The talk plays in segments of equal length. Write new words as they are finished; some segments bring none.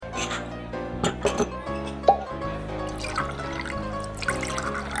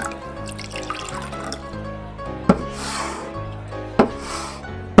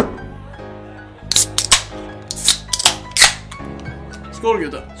Skål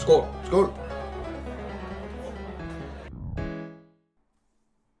gutta! Skål! Skål!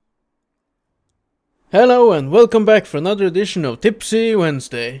 Hello and welcome back for another edition of Tipsy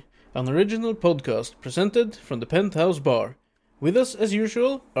Wednesday, an original podcast presented from the Penthouse Bar. With us, as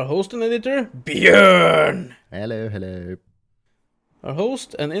usual, our host and editor, Björn! Hello, hello. Our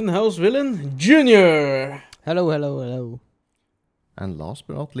host and in-house villain, Junior! Hello. And last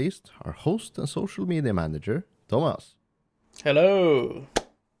but not least, our host and social media manager, Thomas. Hello!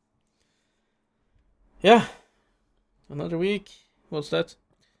 Yeah, another week. What's that?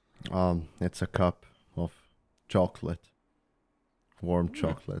 It's a cup of chocolate. Warm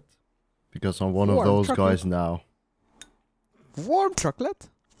chocolate. Because I'm one of Warm those chocolate? guys now. Warm chocolate?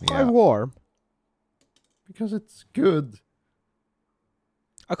 Why Yeah. warm? Because it's good.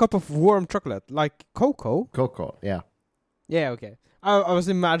 A cup of warm chocolate, like cocoa? Cocoa, yeah. Yeah, okay. I was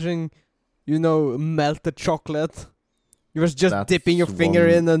imagining, melted chocolate. You was just That's dipping your finger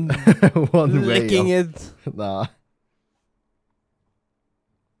one- in and One way licking of- it. Nah.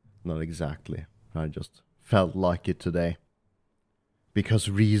 Not exactly. I just felt like it today. Because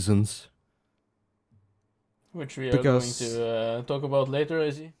reasons. Which we are Because- going to talk about later, I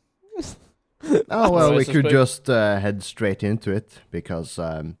see. Oh, well, I we could suspect- just head straight into it, because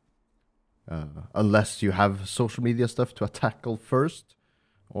unless you have social media stuff to tackle first,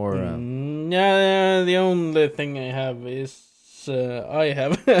 or... Yeah, the only thing I have is I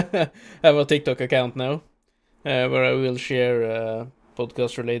have have a TikTok account now, where I will share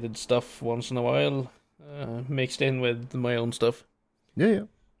podcast-related stuff once in a while, mixed in with my own stuff. Yeah.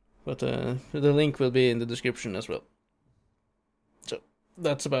 But the link will be in the description as well. So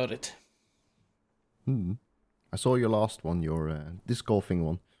that's about it. I saw your last one, your disc golfing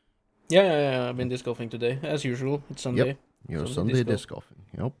one. Yeah, I've been disc golfing today, as usual. It's Sunday. Your Sunday Sunday disc disc golfing,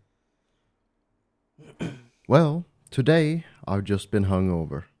 yep. Well, today I've just been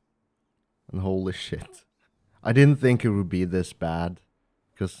hungover. And holy shit. I didn't think it would be this bad.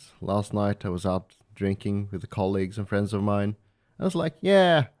 Because last night I was out drinking with the colleagues and friends of mine. I was like,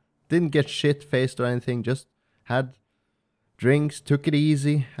 yeah, didn't get shit-faced or anything. Just had drinks, took it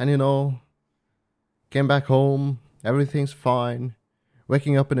easy. And came back home. Everything's fine.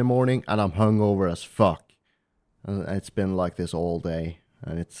 Waking up in the morning and I'm hungover as fuck. And it's been like this all day.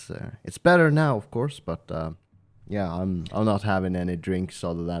 And it's better now, of course, but yeah, I'm not having any drinks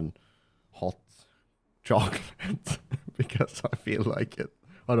other than hot chocolate because I feel like it.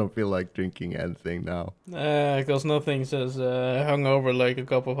 I don't feel like drinking anything now. Because nothing says hungover like a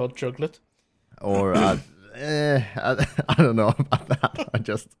cup of hot chocolate. Or I don't know about that. I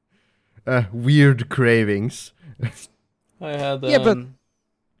just weird cravings. I had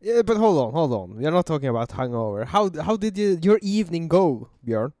Yeah, but hold on. We're not talking about hungover. How did your evening go,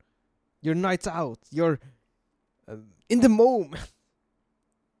 Björn? Your nights out, your in the moment.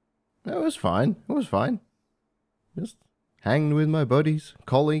 It was fine. Just hanging with my buddies,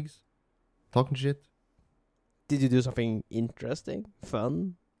 colleagues, talking shit. Did you do something interesting,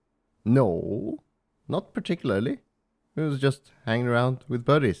 fun? No, not particularly. It was just hanging around with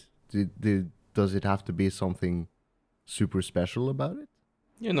buddies. Does it have to be something super special about it?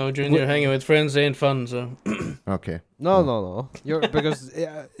 Junior hanging with friends ain't fun, so... Okay. No. You're because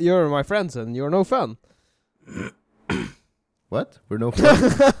you're my friends and you're no fun. What? We're no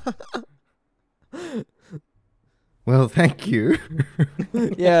fun? Well, thank you.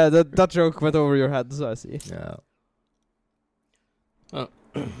 Yeah, that joke went over your head, so I see. Yeah.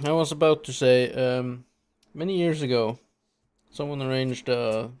 I was about to say, many years ago, someone arranged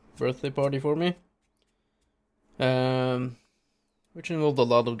a birthday party for me. Which involved a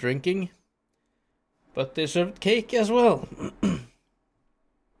lot of drinking. But they served cake as well.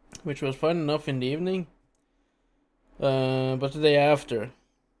 Which was fun enough in the evening. But the day after,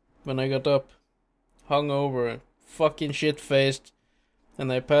 when I got up, hungover, fucking shit-faced,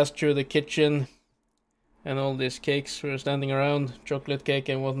 and I passed through the kitchen, and all these cakes were standing around, chocolate cake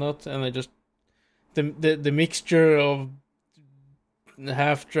and whatnot, and I just... The mixture of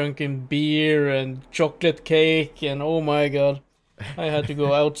half-drunken beer and chocolate cake, and oh my god... I had to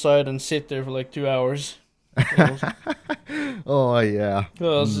go outside and sit there for like 2 hours. Oh, yeah.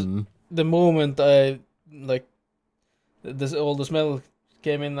 Because the moment I, all the smell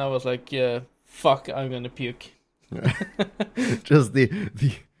came in, I was like, yeah, fuck, I'm gonna puke. Just the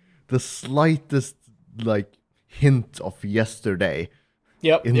slightest, hint of yesterday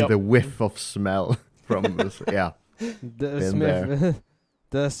Yep. in the whiff of smell from this. Yeah.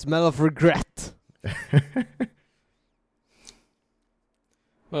 The smell of regret.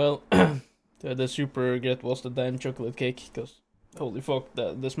 Well, the super regret was the damn chocolate cake, because holy fuck,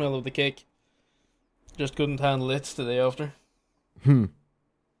 the smell of the cake. Just couldn't handle it the day after.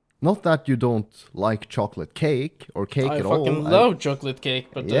 Not that you don't like chocolate cake or cake I at all. fucking love chocolate cake,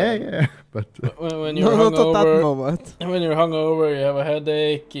 but Yeah, but when you're No, not at that hungover, moment. when you're hungover, you have a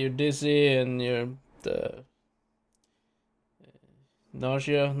headache, you're dizzy, and you're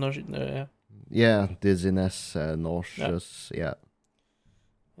nausea, yeah. yeah, dizziness, nauseous, yeah.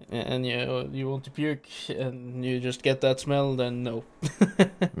 And you want to puke, and you just get that smell, then no.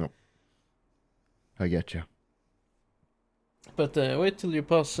 No. I get you. But wait till you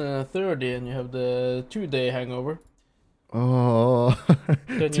pass 30 and you have the 2-day hangover. Oh,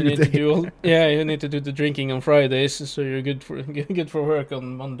 Then you need to do you need to do the drinking on Fridays, so you're good for work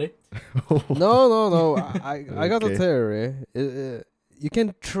on Monday. No. I got a Okay. theory. You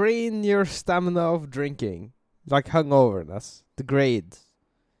can train your stamina of drinking, like hungoverness, the grades.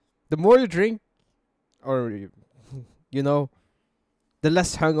 The more you drink, or the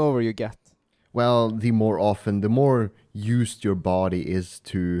less hungover you get. Well, the more used your body is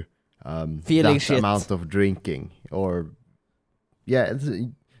to Feeling that shit. amount of drinking, or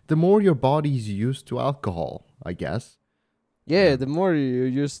the more your body's used to alcohol, I guess. Yeah, the more you're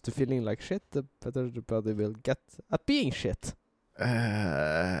used to feeling like shit, the better the body will get at being shit.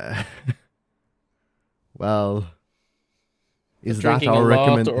 Well, is that Drinking our a lot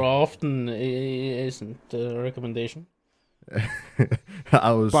recommend? or often isn't a recommendation.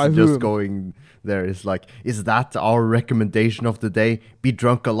 I was By just whom? going there. It's like, is that our recommendation of the day? Be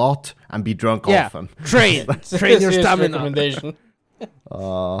drunk a lot and be drunk Yeah. often. Train your Serious stamina. recommendation.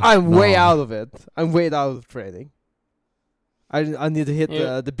 I'm way out of it. I'm way out of training. I need to hit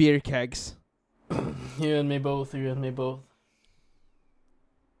Yeah. the beer kegs. You and me both.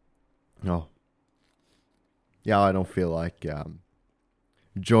 No. Yeah, I don't feel like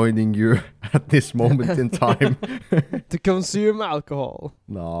joining you at this moment in time. To consume alcohol.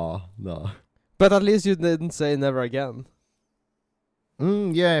 No. But at least you didn't say never again.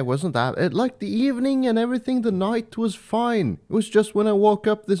 Yeah, it wasn't that. Like the evening and everything, the night was fine. It was just when I woke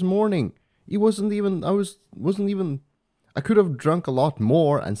up this morning. It wasn't even. I could have drunk a lot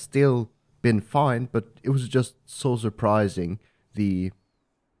more and still been fine, but it was just so surprising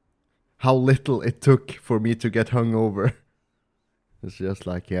how little it took for me to get hungover. It's just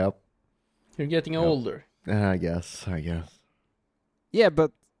like, yep. You're getting Yep. older. I guess. Yeah,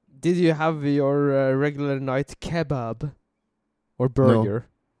 but did you have your regular night kebab? Or burger?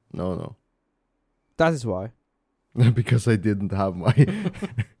 No. That is why. Because I didn't have my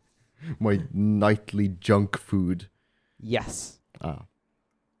my nightly junk food. Yes. Ah.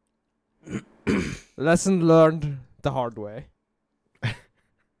 Lesson learned the hard way.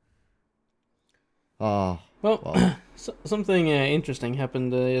 Ah. Well, something interesting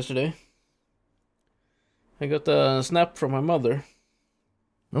happened yesterday. I got a snap from my mother,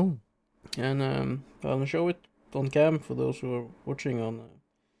 Oh. and I'll show it on cam for those who are watching on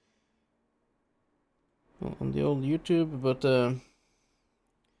the old YouTube. But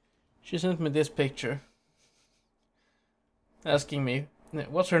she sent me this picture, asking me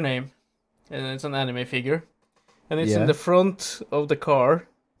what's her name, and it's an anime figure, and it's Yeah. in the front of the car.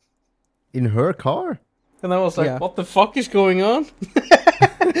 In her car? And I was like, Yeah. what the fuck is going on?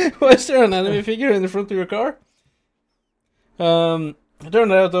 Why is there an anime figure in the front of your car? It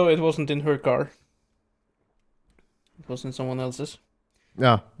turned out, though, it wasn't in her car. It was in someone else's.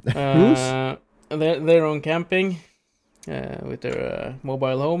 Yeah. They're on camping with their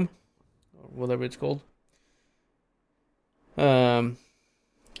mobile home, or whatever it's called.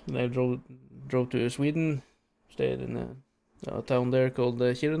 They drove to Sweden, stayed in a town there called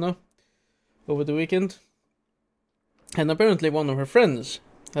Kiruna over the weekend. And apparently one of her friends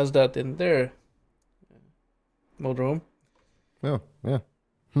has that in their motorhome. Oh, yeah.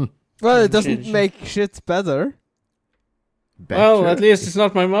 Well, it She- doesn't she- make shit better. Well, at least it's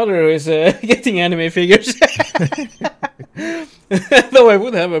not my mother who is getting anime figures. Though I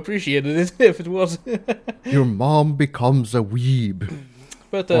would have appreciated it if it was. Your mom becomes a weeb.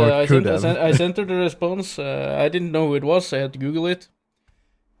 But Or I could sent her the response. I didn't know who it was. I had to Google it.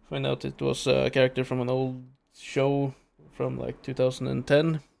 Find out it was a character from an old show from like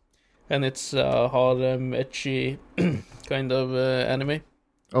 2010. And it's harem, ecchi kind of anime.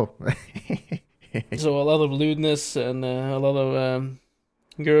 Oh. So a lot of lewdness and a lot of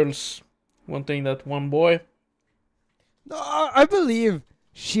girls wanting that one boy. No, I believe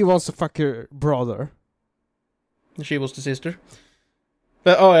she wants to fuck her brother. She was the sister.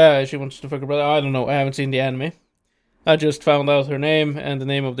 But oh yeah, she wants to fuck her brother. I don't know. I haven't seen the anime. I just found out her name and the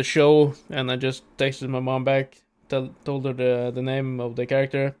name of the show, and I just texted my mom back, told her the name of the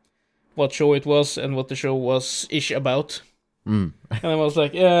character, what show it was, and what the show was ish about. Mm. And I was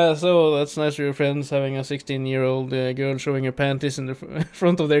like, yeah, so that's nice for your friends having a 16-year-old girl showing her panties in the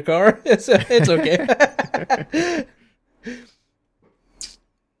front of their car. It's okay.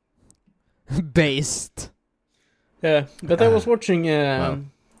 Based. Yeah, but I was watching Wow.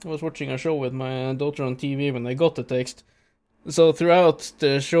 I was watching a show with my daughter on TV when I got the text. So throughout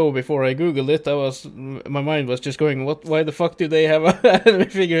the show, before I googled it, my mind was just going, "What? Why the fuck do they have an anime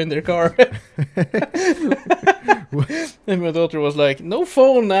figure in their car?" And my daughter was like, "No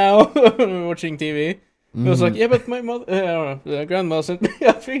phone now." When we were watching TV. I was like, "Yeah, but my grandma sent me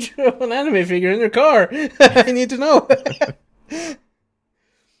a picture of an anime figure in her car. I need to know."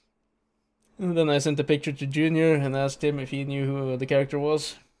 And then I sent a picture to Junior and asked him if he knew who the character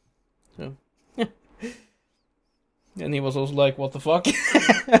was. So, and he was also like, "What the fuck?"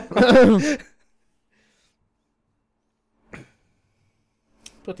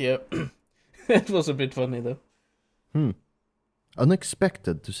 But yeah, it was a bit funny though.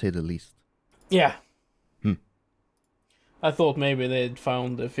 Unexpected, to say the least. Yeah. Hmm. I thought maybe they'd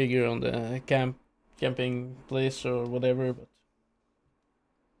found the figure on the camping place or whatever,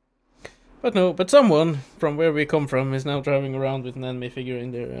 but no. But someone from where we come from is now driving around with an anime figure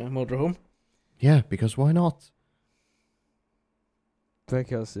in their motorhome. Yeah, because why not?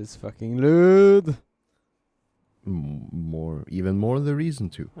 Because it's fucking lewd. Even more the reason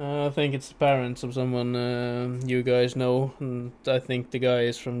to. I think it's the parents of someone you guys know, and I think the guy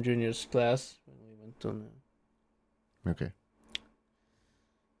is from Junior's class when we went on. Okay.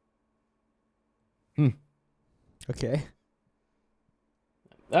 Okay.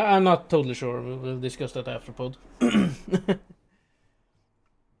 I'm not totally sure. We'll discuss that after pod.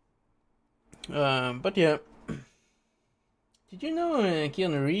 But yeah. Did you know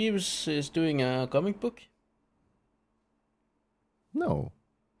Keanu Reeves is doing a comic book? No.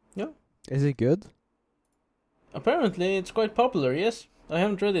 Is it good? Apparently, it's quite popular. Yes, I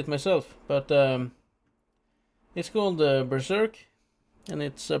haven't read it myself, but it's called Berserk, and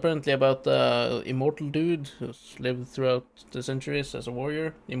it's apparently about the immortal dude who's lived throughout the centuries as a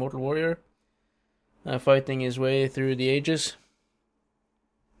warrior, immortal warrior, fighting his way through the ages.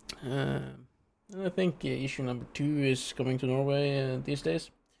 And I think issue number 2 is coming to Norway these days.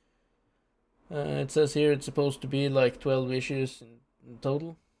 It says here it's supposed to be like 12 issues in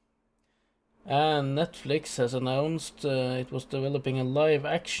total. And Netflix has announced it was developing a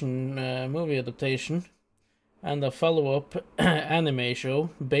live-action movie adaptation and a follow-up anime show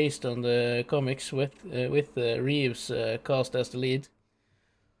based on the comics with Reeves cast as the lead.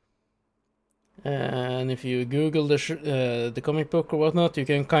 And if you Google the comic book or whatnot, you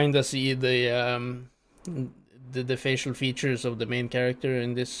can kind of see the facial features of the main character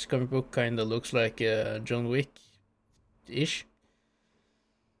in this comic book. Kind of looks like John Wick-ish.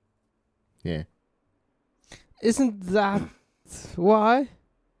 Yeah. Isn't that why?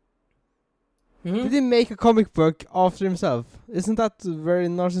 Mm-hmm. Did he make a comic book after himself? Isn't that very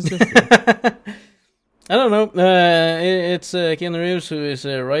narcissistic? I don't know. It's Keanu Reeves who is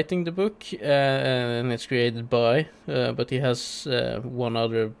writing the book, and it's created by. But he has one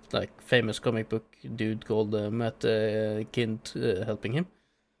other like famous comic book dude called Matt Kint helping him.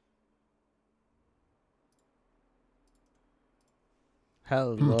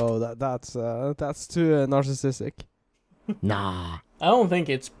 Hell no, that's too narcissistic. Nah. I don't think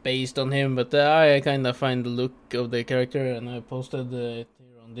it's based on him, but I kind of find the look of the character, and I posted it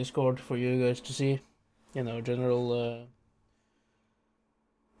here on Discord for you guys to see. You know, general.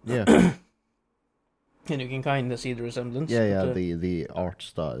 Yeah. And you can kind of see the resemblance. Yeah, but, the art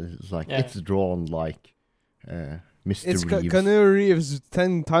style is like, Yeah. it's drawn like Mr. It's Reeves. Keanu Reeves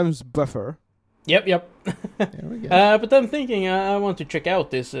 10 times buffer. Yep. There we go. But I'm thinking I want to check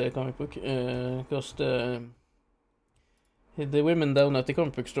out this comic book because the women down at the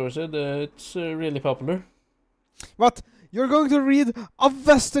comic book store said it's really popular. What? You're going to read a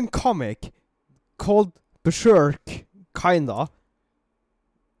Western comic called Berserk, kinda,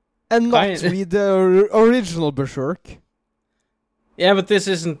 and not read the original Berserk? Yeah, but this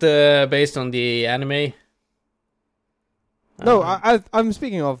isn't based on the anime. No, I'm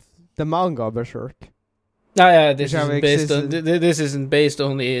speaking of the manga Berserk. Yeah, this Which have isn't based on existed. this isn't based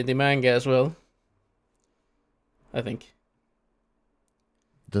on the manga as well. I think.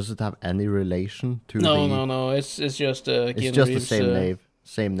 Does it have any relation to No. It's just It's Keanu just Reeves, the same name.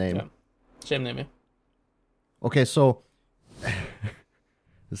 Same name. yeah. Same name, yeah. Okay, so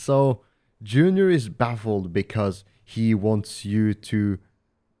so Junior is baffled because he wants you to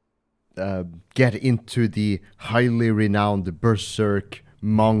get into the highly renowned Berserk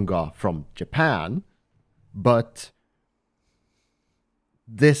manga from Japan, but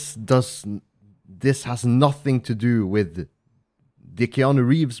this has nothing to do with the Keanu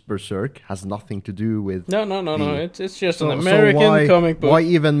Reeves Berserk has nothing to do with... No. It's just an So American comic book. Why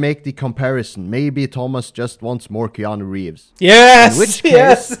even make the comparison? Maybe Thomas just wants more Keanu Reeves. Yes!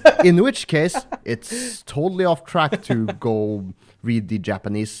 In which case, it's totally off track to go read the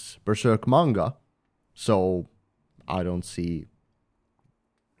Japanese Berserk manga. So, I don't see...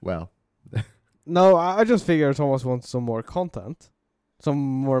 Well... No, I just figure Thomas wants some more content. Some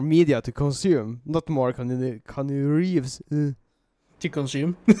more media to consume. Not more Keanu Reeves. To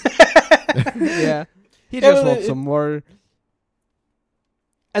consume. Yeah. He just wants some more.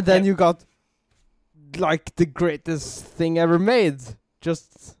 And then you got like the greatest thing ever made.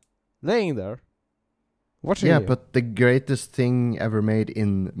 Just laying there. Watching you. But the greatest thing ever made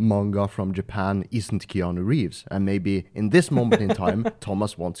in manga from Japan isn't Keanu Reeves. And maybe in this moment in time,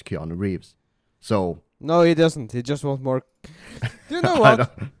 Thomas wants Keanu Reeves. So... No, he doesn't. He just wants more... Do you know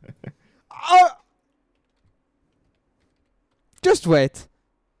what? Just wait.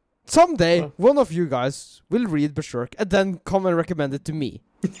 Someday, one of you guys will read Berserk and then come and recommend it to me.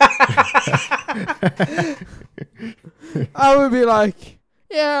 I will be like,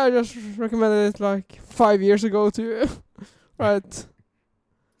 yeah, I just recommended it like 5 years ago to you. Right.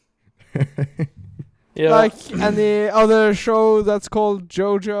 Yeah. Like any other show that's called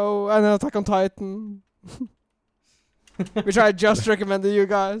JoJo and Attack on Titan. Which I just recommended you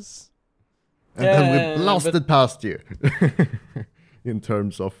guys. And then we blasted past you. In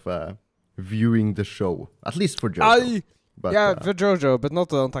terms of viewing the show. At least for JoJo. For JoJo, but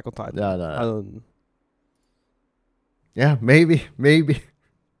not on Attack on Titan. Yeah, I don't... Yeah, maybe.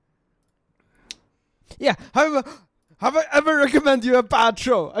 Yeah, have I ever recommended you a bad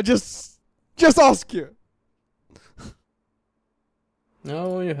show? I just ask you.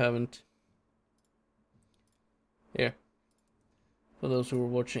 No, you haven't. Here. For those who are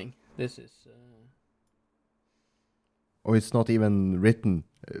watching, this is... Oh, it's not even written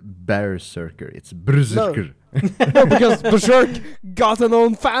Berserker. It's Berserker. No, because Berserk got an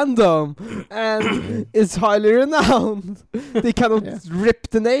own fandom and is highly renowned. They cannot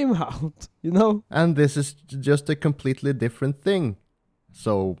rip the name out, you know? And this is just a completely different thing.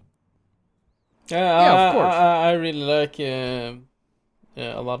 So... Yeah, of course. I really like a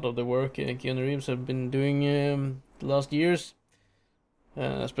lot of the work Keanu Reeves have been doing the last years.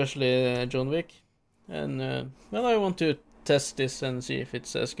 Especially John Wick. And, I want to test this and see if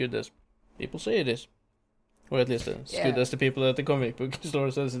it's as good as people say it is. Or at least as good as the people at the comic book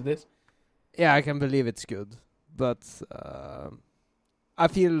store says it is. Yeah, I can believe it's good. But I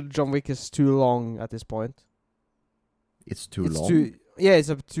feel John Wick is too long at this point. It's too long?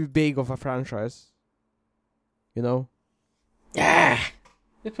 It's too big of a franchise. You know? Yeah!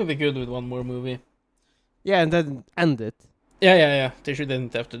 It would be good with one more movie. Yeah, and then end it. Yeah. They should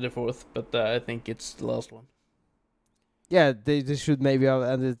end it after the fourth, but I think it's the last one. Yeah, they should maybe have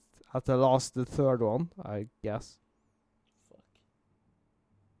ended at the third one, I guess. Fuck.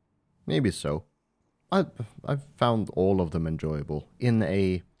 Maybe so. I've found all of them enjoyable in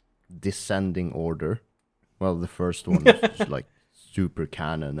a descending order. Well, the first one is like super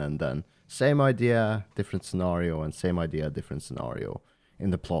canon, and then same idea, different scenario, and same idea, different scenario in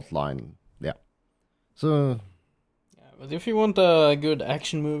the plot line. Yeah. So... But if you want a good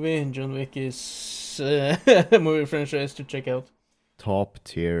action movie, John Wick is a movie franchise to check out. Top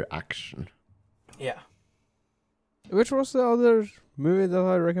tier action. Yeah. Which was the other movie that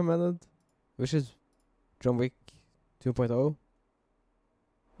I recommended? Which is John Wick 2.0?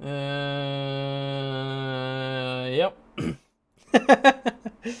 Yep.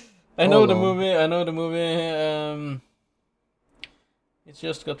 I know the movie. It's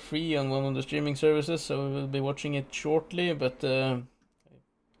just got free on one of the streaming services, so we will be watching it shortly, but I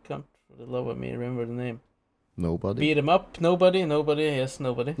can't for the love of me remember the name. Nobody? Beat 'em up? Nobody? Yes,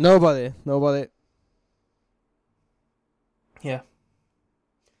 nobody. Nobody. Yeah.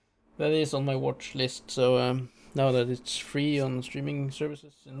 That is on my watch list, so now that it's free on streaming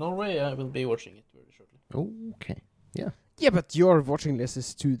services in Norway, I will be watching it very shortly. Okay, yeah. Yeah, but your watching list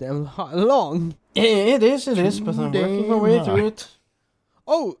is too damn long. Yeah, it is, but I'm working my way through it.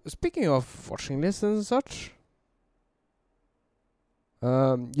 Oh, speaking of watching lists and such,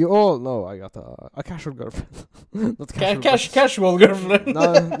 you all know I got a casual girlfriend. Not casual. Casual girlfriend.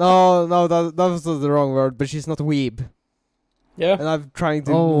 no, that was the wrong word, but she's not weeb. Yeah. And I'm trying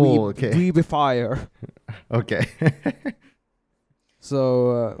to weebify her. Okay.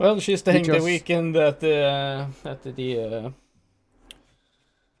 So. Well, she's staying the weekend at the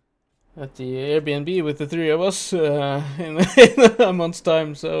Airbnb with the three of us in a month's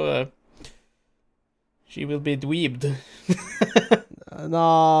time, so she will be dweebed.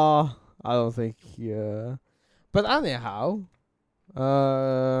 No, I don't think. But anyhow,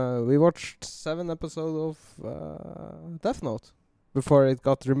 We watched 7 episodes of Death Note before it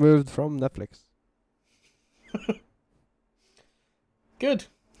got removed from Netflix. Good.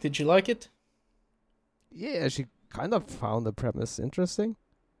 Did you like it? Yeah, she kind of found the premise interesting.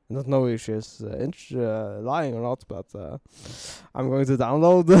 I don't know if she's lying or not, but I'm going to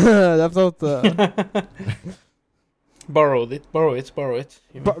download Death Note. Borrow it.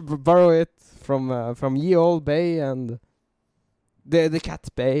 You mean. Borrow it from Ye Old Bay and the Cat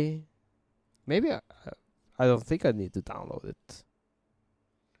Bay. Maybe I don't think I need to download it.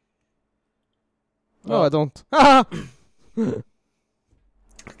 No, Oh. I don't.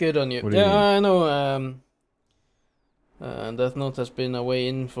 Good on you. What do you Yeah, mean? I know. Death Note has been a way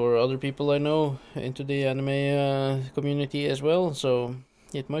in for other people I know into the anime community as well, so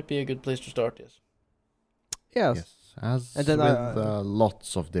it might be a good place to start. Yes. Yes. Yes, as And then with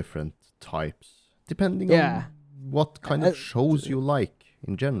lots of different types, depending Yeah. on what kind of shows you like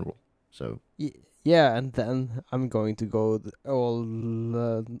in general. So Yeah, and then I'm going to go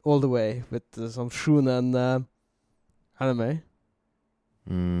all the way with some shonen anime.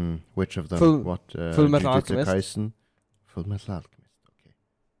 which of them? Full- Full Metal Jujutsu Alchemist. Kaisen? Full Metal Alchemist. Okay.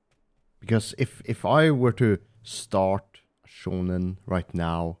 Because if I were to start shonen right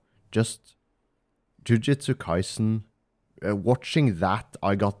now, just Jujutsu Kaisen, watching that,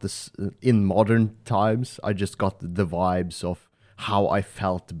 I got this in modern times. I just got the vibes of how I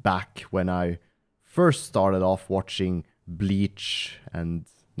felt back when I first started off watching Bleach and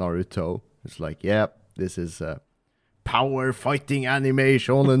Naruto. It's like, yeah, this is power fighting anime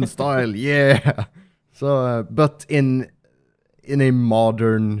shonen style, yeah. So, but in a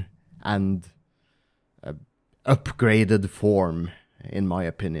modern and upgraded form, in my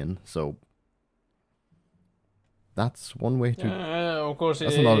opinion. So that's one way to. Of course,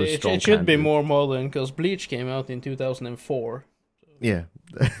 That's another strong it should be candidate. more modern because Bleach came out in 2004. Yeah.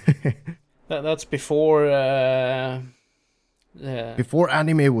 That's before. Before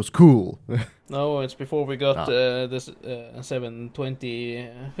anime was cool. No, it's before we got Ah. this 720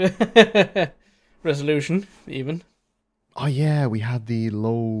 resolution even. Oh yeah, we had the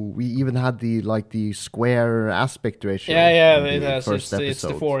low. We even had the square aspect ratio. Yeah, in it the has. first It's the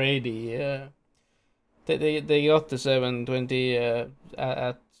episode. 480. Yeah, they got the 720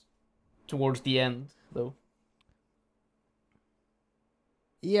 at towards the end though.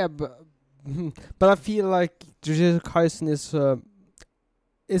 Yeah, but I feel like Jujutsu Kaisen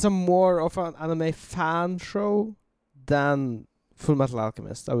is a more of an anime fan show than Full Metal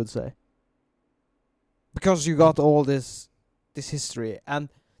Alchemist, I would say, because you got all this history and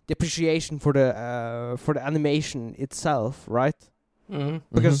the appreciation for the animation itself, right? Mm-hmm.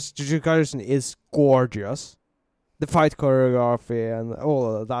 Because Jujutsu Kaisen is gorgeous, the fight choreography and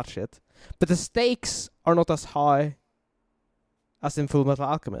all of that shit, but the stakes are not as high as in Full Metal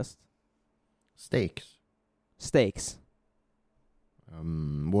Alchemist. Stakes. Stakes.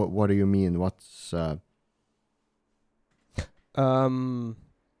 What do you mean? What's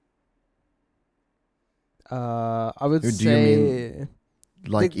I would Do you say mean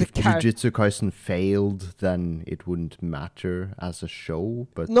like the if char- Jujutsu Kaisen failed, then it wouldn't matter as a show.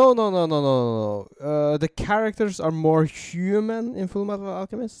 But no. The characters are more human in Full Metal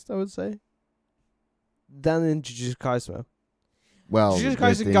Alchemist, I would say, than in Jujutsu Kaisen. well, Jujutsu but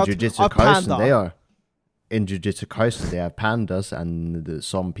Kaisen in got Jujutsu a Kaisen panda. they are. In Jujutsu Kaisen they have pandas, and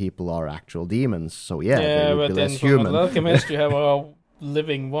some people are actual demons. So yeah, they would but be in less Full human. Metal Alchemist you have a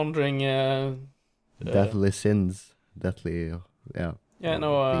living, wandering. Deathly sins, deathly. Yeah. Yeah,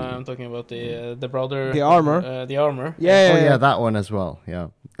 no, I'm talking about the brother. The armor. The armor. Yeah. Oh yeah, that one as well. Yeah,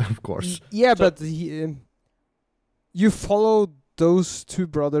 of course. Yeah, So- but you follow those two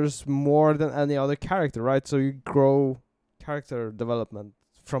brothers more than any other character, right? So you grow character development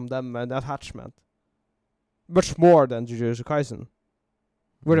from them and attachment much more than Jujutsu Kaisen,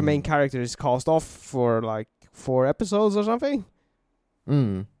 where the main character is cast off for like 4 episodes or something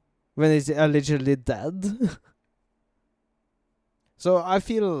Mm. when he's allegedly dead. So I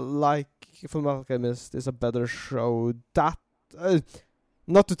feel like Full Metal Alchemist is a better show. That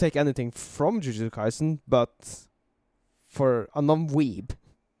not to take anything from Jujutsu Kaisen, but for a non-weeb.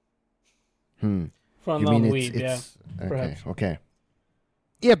 For a You mean non-weeb, yeah. it's okay? perhaps. Okay.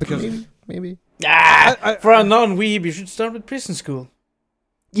 Yeah, because Maybe. For a non-weeb, you should start with Prison School.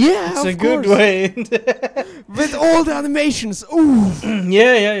 yeah, It's of a good course. way. With all the animations. Ooh,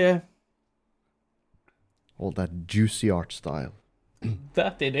 yeah. All that juicy art style.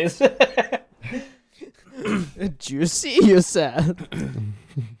 That it is. juicy, you said.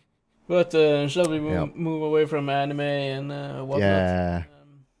 But shall we Yep. move away from anime and whatnot? Yeah.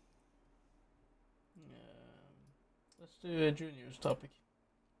 Let's do do a juniors topic.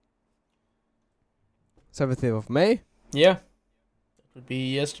 17th of May. Yeah. That would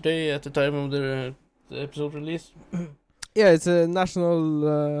be yesterday at the time of the episode release. Yeah, it's a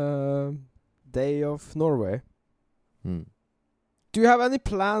national day of Norway. Hmm. Do you have any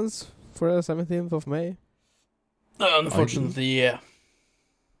plans for the 17th of May? Unfortunately, yeah.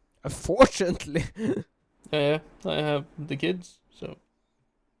 Unfortunately. I have the kids, so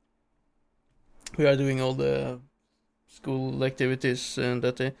we are doing all the school activities and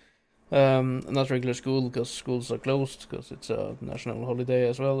that day. Not regular school, because schools are closed, because it's a national holiday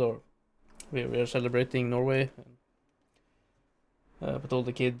as well, or we are celebrating Norway. But all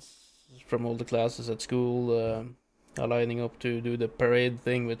the kids from all the classes at school are lining up to do the parade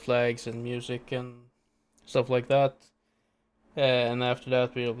thing with flags and music and stuff like that. And after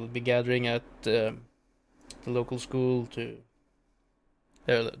that, we'll be gathering at the local school to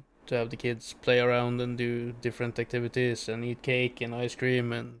have the kids play around and do different activities and eat cake and ice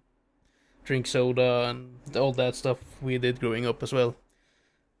cream and drink soda and all that stuff we did growing up as well.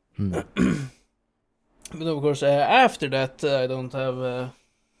 But of course, after that, I don't have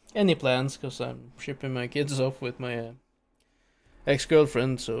any plans, because I'm shipping my kids off with my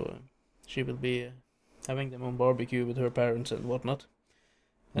ex-girlfriend, so she will be having them on barbecue with her parents and whatnot.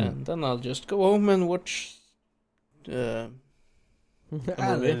 And then I'll just go home and watch Anime.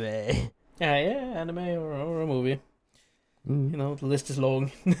 Yeah, anime or a movie. Mm. You know, the list is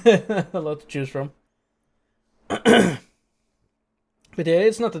long. A lot to choose from. But yeah,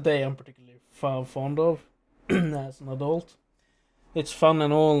 it's not a day I'm particularly fond of as an adult. It's fun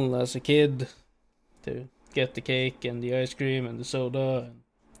and all as a kid to get the cake and the ice cream and the soda and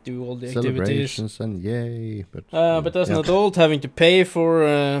do all the activities. Celebrations and yay. But as an adult, having to pay for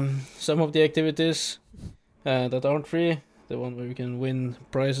some of the activities that aren't free, the one where you can win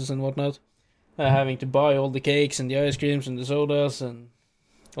prizes and whatnot, having to buy all the cakes and the ice creams and the sodas and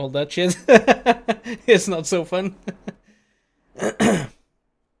all that shit, it's not so fun.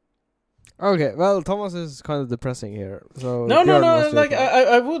 Okay, well, Thomas is kind of depressing here. So No, Björn, what's your like plan?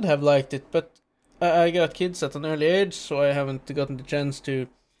 I would have liked it, but I got kids at an early age, so I haven't gotten the chance to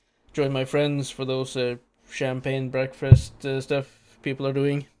join my friends for those champagne breakfast stuff people are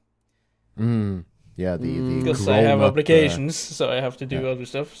doing. Yeah, the Because I have grown-up, obligations, so I have to do yeah. other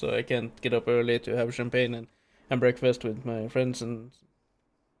stuff, so I can't get up early to have champagne and breakfast with my friends and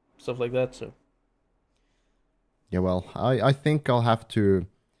stuff like that, so. Yeah, well, I think I'll have to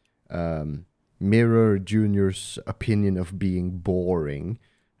mirror Junior's opinion of being boring,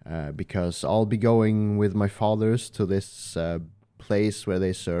 because I'll be going with my fathers to this place where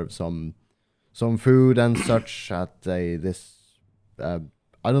they serve some food and such at this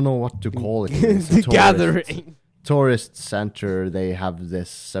I don't know what to call it. It's a The gathering. tourist center. They have this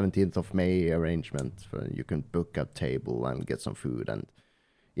 17th of May arrangement where you can book a table and get some food and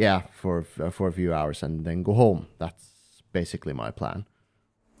yeah, for a few hours and then go home. That's basically my plan.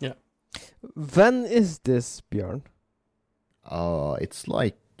 When is this, Björn? It's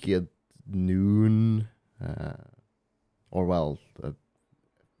like at noon, or well,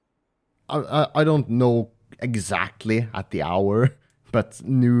 I don't know exactly at the hour, but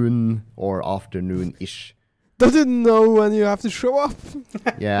noon or afternoon-ish. Don't you know when you have to show up?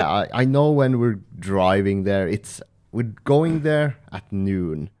 Yeah, I know when we're driving there. We're going there at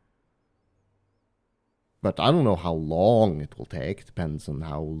noon. But I don't know how long it will take. Depends on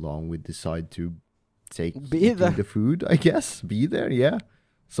how long we decide to take Be there. the food, I guess. Be there, yeah.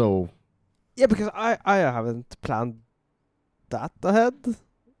 So, Yeah, because I haven't planned that ahead.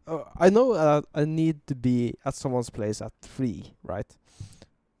 I know I need to be at someone's place at 3, right?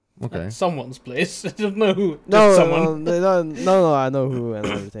 okay. At someone's place. I don't know who. No, Just someone. no, I know who and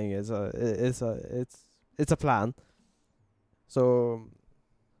everything. It's a plan.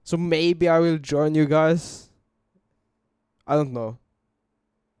 So maybe I will join you guys. I don't know.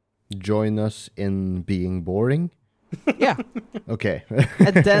 Join us in being boring? Yeah, Okay.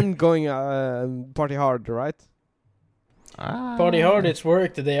 and then going party hard, right? Party hard, it's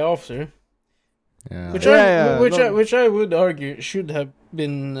work the day after. Yeah. Which I would argue should have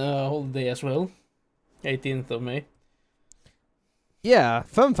been a holiday as well. 18th of May. Yeah,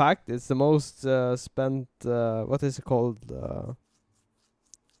 fun fact, it's the most spent, what is it called?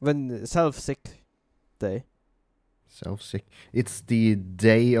 When self-sick day. Self-sick. It's the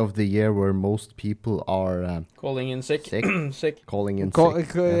day of the year where most people are Calling in sick. Sick. Sick. calling in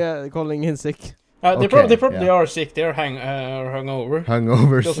Calling in sick. They Okay, probably yeah. are sick. They're hungover.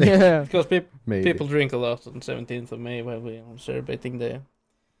 hungover Because- sick. Yeah. Because Maybe. people drink a lot on 17th of May while we are celebrating the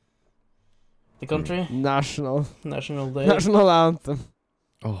country National national day. National anthem.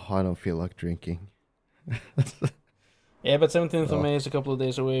 Oh, I don't feel like drinking. Yeah, but 17th of Oh. May is a couple of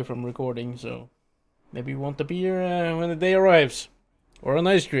days away from recording, so maybe we want a beer when the day arrives. Or an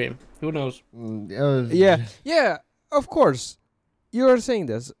ice cream. Who knows? Yeah, of course. You are saying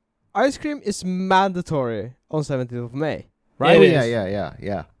this. Ice cream is mandatory on 17th of May, right? Oh, It yeah, is.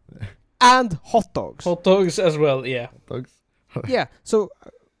 yeah. And hot dogs. Hot dogs as well, yeah. Dogs. Yeah, so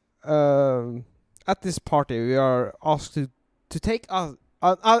at this party we are asked to take an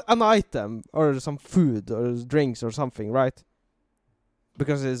item or some food or drinks or something, right?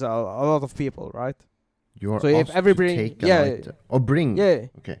 Because there's a lot of people, right? You are So if asked every to bring- take an yeah, item. Or bring. Yeah,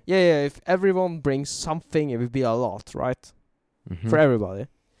 Okay. yeah. If everyone brings something, it would be a lot, right? Mhm. For everybody.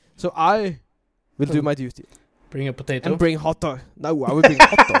 So I will do my duty Bring a potato. and bring hot dog. No, I will bring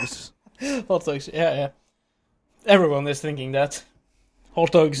hot dogs. Hot dogs, yeah. Everyone is thinking that.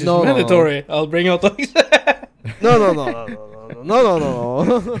 Hot dogs is No. mandatory. I'll bring hot dogs. No.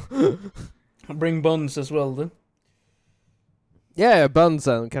 I'll bring buns as well then. Yeah, buns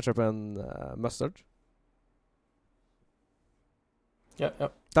and ketchup and mustard. Yeah.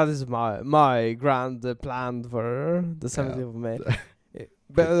 That is my grand plan for the 17th of May.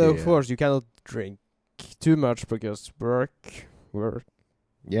 But Pretty, of course, you cannot drink too much because work.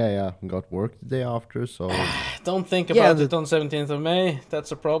 Yeah. Got work the day after, so Don't think Yeah, about it on 17th of May.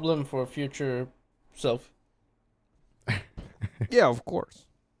 That's a problem for future self. Yeah, of course.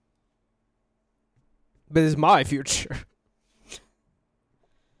 But it's my future.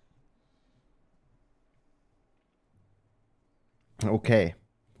 okay.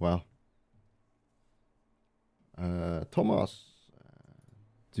 Well, Thomas,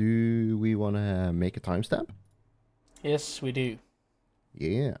 do we want to make a timestamp? Yes, we do.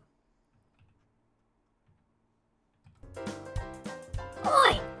 Yeah.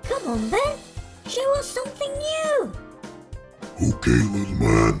 Oi, come on then. Show us something new. Okay, little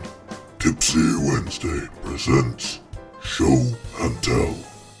man. Tipsy Wednesday presents Show and Tell.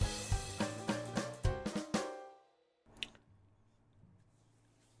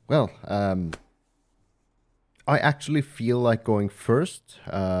 Well, I actually feel like going first,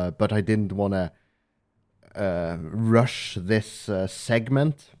 but I didn't want to rush this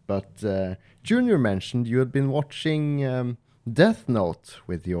segment. But Junior mentioned you had been watching Death Note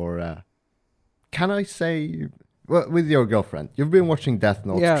with your. Can I say? Well, with your girlfriend. You've been watching Death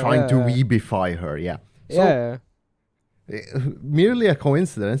Note, trying to weebify her, yeah. So, merely a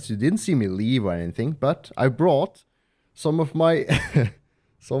coincidence, you didn't see me leave or anything, but I brought some of my.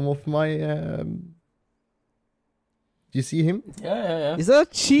 Do you see him? Yeah. Is that a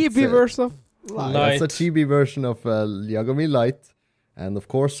chibi It's a- version of Light. Light? That's a chibi version of Yagami Light. And of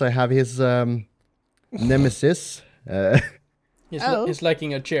course I have his nemesis. He's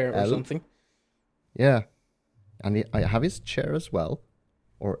liking a chair or L. something. Yeah. And I have his chair as well.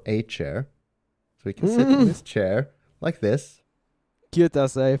 Or a chair. So he can sit in his chair like this. Cute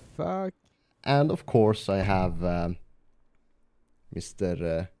as a fuck. And of course I have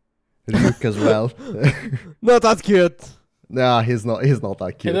Mr. Ryuk as well. Not that cute. Nah, he's not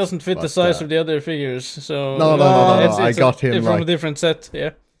that cute. It doesn't fit the but, size of the other figures, so No. I got him from a like different set.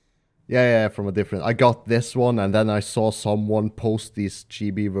 Yeah. Yeah, from a different. I got this one, and then I saw someone post these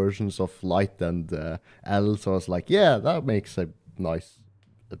chibi versions of Light and L, so I was like, yeah, that makes a nice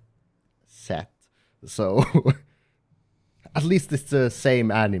set. So at least it's the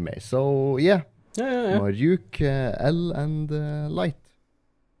same anime. So yeah, Yeah. Ryuk, L, and Light.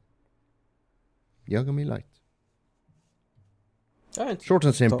 Yagami Light. It's Short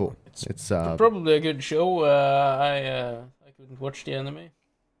and simple. It's probably a good show. I couldn't watch the anime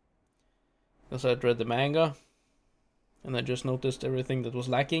because I'd read the manga, and I just noticed everything that was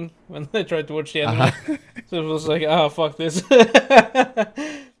lacking when I tried to watch the anime. So it was like, fuck this.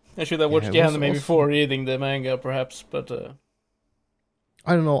 I should have watched it the was anime awesome. before reading the manga, perhaps. But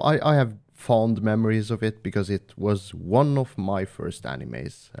I don't know. I have fond memories of it because it was one of my first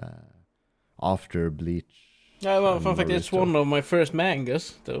animes after Bleach. yeah, well, and fun fact, it's Naruto. one of my first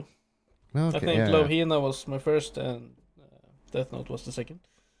mangas, though. Okay, I think yeah. Love Hina was my first, and Death Note was the second.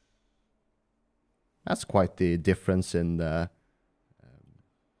 That's quite the difference in the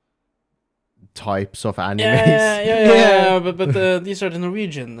types of animes. Yeah. But these are the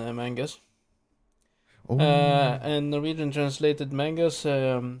Norwegian mangas. Oh. And Norwegian translated mangas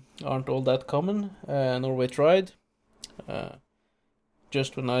aren't all that common. Norway tried.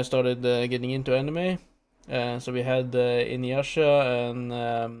 Just when I started getting into anime. So we had Inuyasha and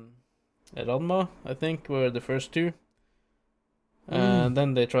Ranma, I think, were the first two. And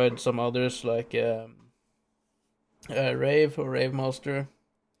then they tried some others like Rave or Rave Master.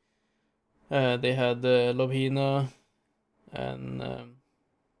 They had Love Hina and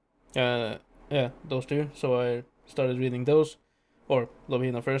yeah, those two. So I started reading those, or Love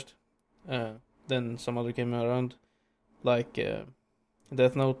Hina first. Then some other came around, like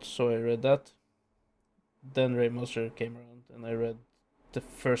Death Note, so I read that. Then Raymaster came around, and I read the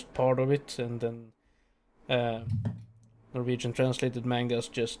first part of it, and then Norwegian translated mangas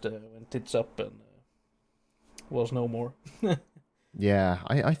just went tits up and was no more. Yeah,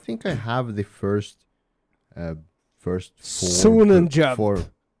 I think I have the first four. Shonen Jump.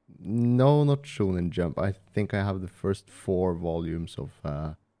 No, not Shonen Jump. I think I have the first 4 volumes of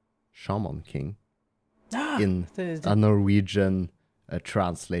Shaman King in a Norwegian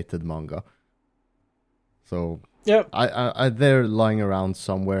translated manga. So Yep. they're lying around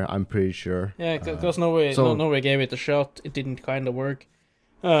somewhere. I'm pretty sure. Yeah, because Norway gave it a shot. It didn't kind of work.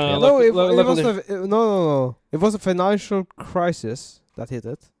 No, it was a financial crisis that hit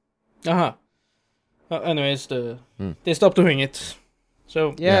it. Anyways, they stopped doing it.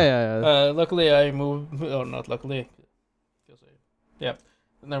 So Yeah. luckily I moved, or not luckily,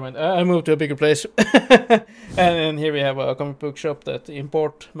 never mind. I moved to a bigger place, and here we have a comic book shop that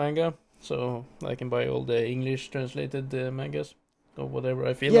import manga, so I can buy all the English translated mangas or whatever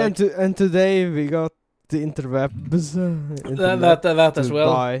I feel like. And today we got the interwebs. That as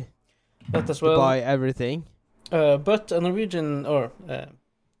well. That as well. To buy everything. But a Norwegian or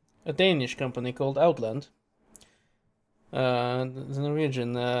a Danish company called Outland. The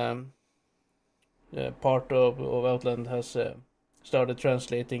Norwegian part of Outland has started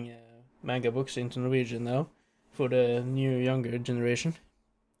translating manga books into Norwegian now for the new younger generation.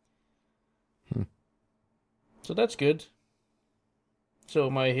 So that's good. So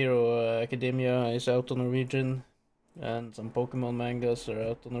My Hero Academia is out on Norwegian, and some Pokemon mangas are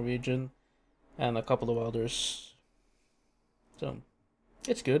out on Norwegian, and a couple of others. So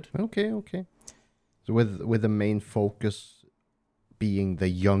it's good. Okay. So with the main focus being the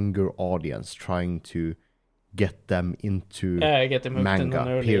younger audience, trying to get them into get them hooked manga, in an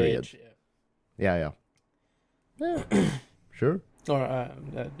early period. age. Yeah. Sure. Or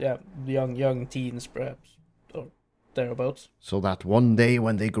young teens perhaps, or thereabouts. So that one day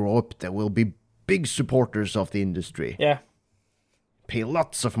when they grow up, they will be big supporters of the industry. Yeah. Pay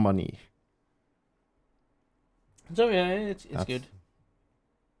lots of money. So yeah, it's good.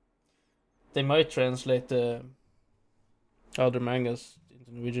 They might translate other mangas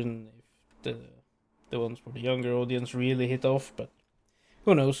into Norwegian if the ones for the younger audience really hit off, but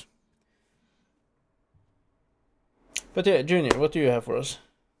who knows? But yeah, Junior, what do you have for us?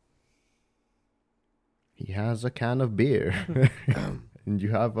 He has a can of beer. And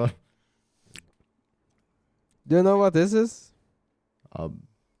you have a... Do you know what this is? A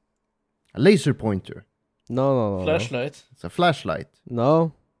laser pointer. No. Flashlight. It's a flashlight.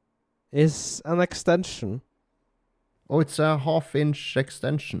 No. It's an extension. Oh, it's a 1/2-inch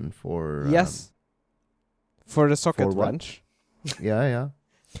extension for... yes. For the socket for what? wrench. Yeah.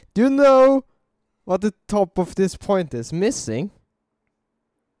 Do you know what the top of this point is missing?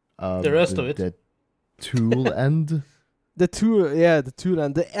 The rest of it. The tool end. The tool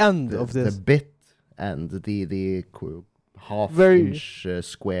and the end of this. The bit end. The 1/2 Very- inch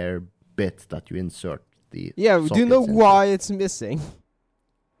square bit that you insert the Yeah, do you know sockets into. why it's missing?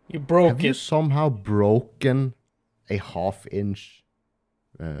 You broke Have you it. somehow broken a 1/2-inch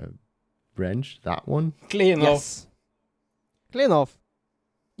wrench? That one? Clean off. Yes. Clean off.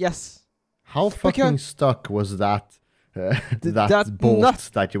 Yes. How fucking stuck was that? That bolt nut-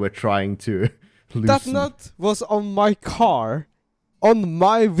 that you were trying to loosen? That nut was on my car. On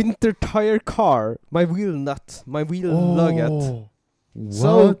my winter tire car. My wheel nut. My wheel nugget. What?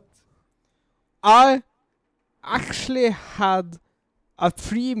 So, I actually had a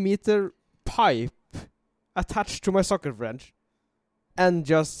 3-meter pipe attached to my socket wrench and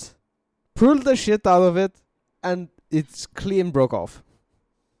just pulled the shit out of it, and it's clean broke off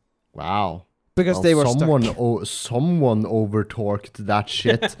Wow. because Well, they were someone stuck. Someone over-torqued that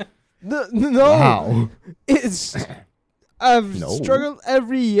shit. No, Wow. it's I've No. struggled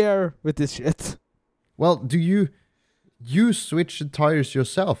every year with this shit. Well, do you switch the tires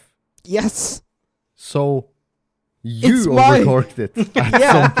yourself? Yes, So It's you my- over-torqued it at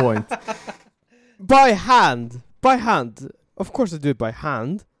Yeah. some point. by hand. Of course, I do it by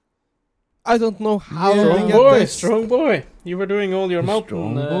hand. I don't know how Yeah. they Strong get boy, this. strong boy. You were doing all your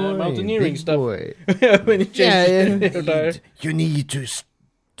Strong boy, mountaineering big stuff boy. when you changed your tire. You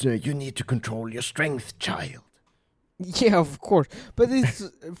need to control your strength, child. Yeah, of course, but it's You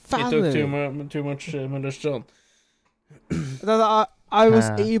took family. too much Möllerstrand. That I was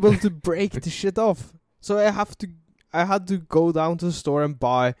Ah. able to break the shit off. So I had to go down to the store and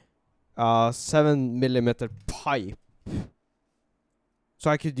buy a 7mm pipe, so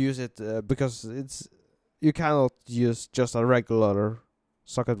I could use it because you cannot use just a regular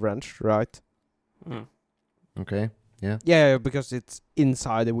socket wrench, right? Mm. Okay. Yeah. Yeah, because it's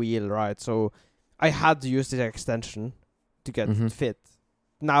inside the wheel, right? So I had to use the extension to get Mhm. it fit.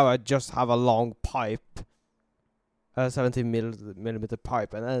 Now I just have a long pipe, a 17 millimeter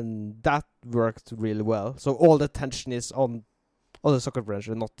pipe, and then that worked really well. So all the tension is on the socket wrench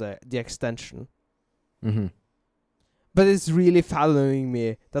and not the extension. Mm-hmm. But it's really following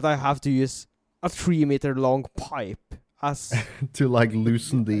me that I have to use a 3-meter long pipe as To like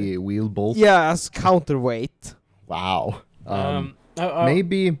loosen the wheel bolt. as counterweight. Wow. Maybe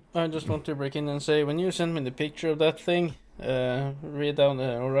Maybe. I just want to break in and say, when you send me the picture of that thing, read down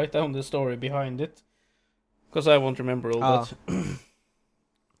or write down the story behind it, because I won't remember all that.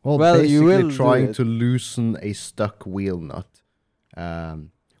 Well, Well, you basically will do trying it. to loosen a stuck wheel nut,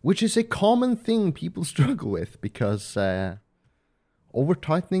 which is a common thing people struggle with because over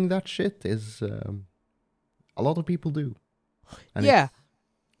tightening that shit is a lot of people do. And Yeah,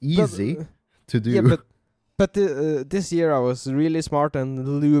 it's easy but, to do. yeah, but this year I was really smart and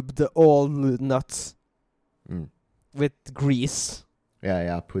lubed all nuts Mm. with grease.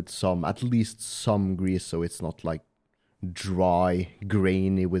 Yeah, put at least some grease so it's not like dry,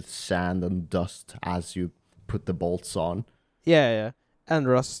 grainy with sand and dust as you put the bolts on. Yeah, and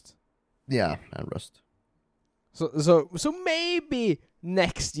rust. Yeah, and rust. So maybe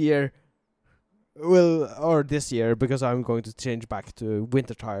next year or this year, because I'm going to change back to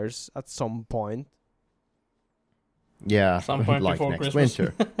winter tires at some point. Yeah, Some point like before next Christmas.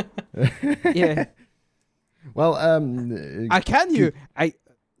 winter. Yeah, Well,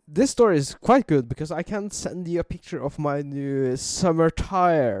 this story is quite good because I can send you a picture of my new summer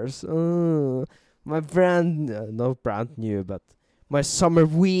tires. My not brand new, but my summer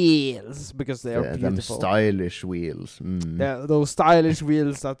wheels, because they are them beautiful. stylish wheels. Mm. Yeah, those stylish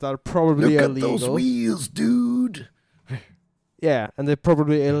wheels that are probably Look illegal. at those wheels, dude. Yeah, and they're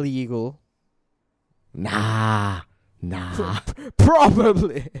probably illegal. Nah.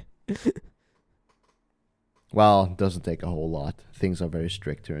 Probably. Well, it doesn't take a whole lot. Things are very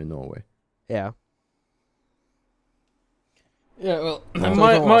strict here in Norway. Yeah. Yeah, well, No.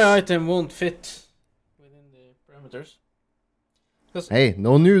 my Thomas. item won't fit within the parameters. Hey,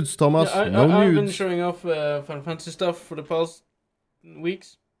 no nudes, Thomas. Yeah, No I've been nudes. showing off Final Fantasy stuff for the past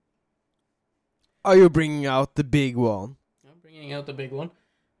weeks. Are you bringing out the big one? I'm bringing out the big one.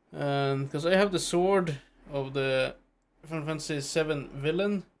 Because I have the sword of the Final Fantasy 7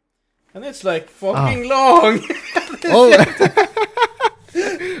 villain. And it's like fucking long! Oh,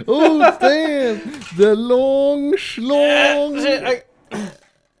 oh, damn! The long schlong.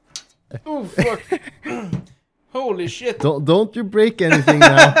 Oh, fuck. Holy shit. Don't you break anything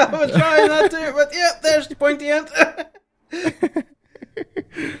now? I'm trying not to, but yeah, there's the pointy end.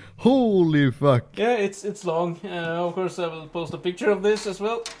 Holy fuck! Yeah, it's long. Of course, I will post a picture of this as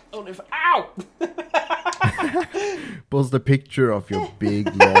well. Only ow! Post a picture of your big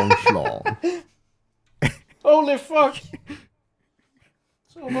long schlong. Holy fuck!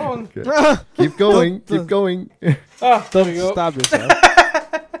 So long. Okay. Keep going, Don't- keep going. Ah, there we Don't go. stab yourself.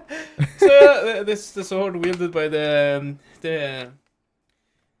 So this is the sword wielded by the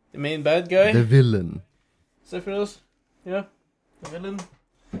main bad guy. The villain. Sephiroth. Yeah, the villain.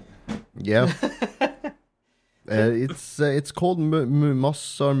 Yeah. It's called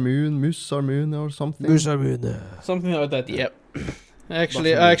Musarmoon or something. Musarmune. Something like that. Yeah. I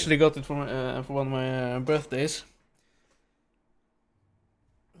actually got it for one of my birthdays.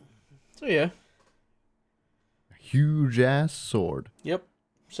 So yeah. Huge ass sword. Yep.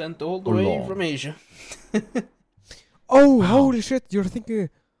 Sent all the Or way long. from Asia. Oh, Wow. holy shit! You're thinking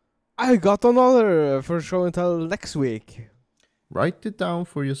I got another for show and tell next week. Write it down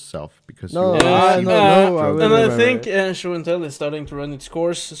for yourself because No, you I keep no, I struggling. will And I remember think it. Show and Tell is starting to run its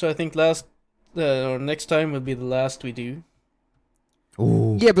course, so I think next time will be the last we do.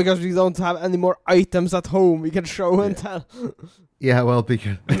 Oh. Yeah, because we don't have any more items at home. We can show and tell. Yeah, well,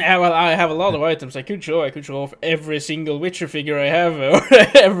 because Yeah, well, I have a lot of items I could show. I could show off every single Witcher figure I have, or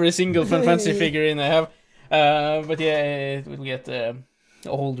every single Final Fantasy figurine I have. But yeah, it will get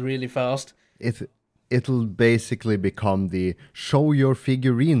old really fast. it'll basically become the show your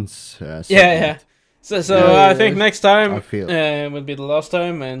figurines. Segment. Yeah. So Yeah, I think next time I feel. will be the last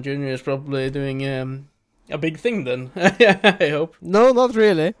time, and Junior is probably doing a big thing then. I hope. No, not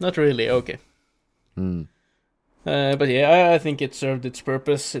really. Not really. Okay. Mm. But yeah, I think it served its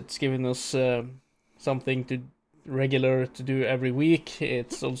purpose. It's given us something regular to do every week.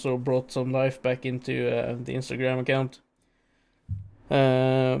 It's also brought some life back into the Instagram account.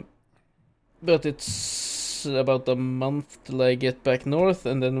 But it's it's about a month till I get back north,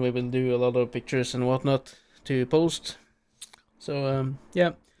 and then we will do a lot of pictures and whatnot to post. So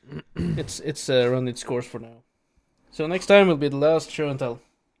yeah, it's run its course for now. So next time will be the last show and tell.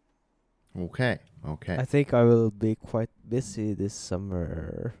 Okay. I think I will be quite busy this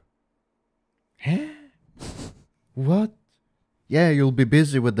summer. Huh? What? Yeah, you'll be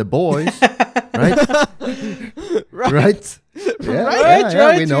busy with the boys, right? Right? Yeah, Right.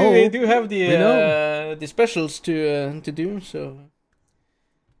 yeah, we know. We do have We know. the specials to do, so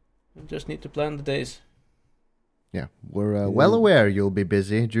we just need to plan the days. Yeah, we're well aware you'll be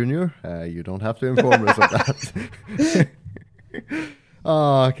busy, Junior. You don't have to inform us of that.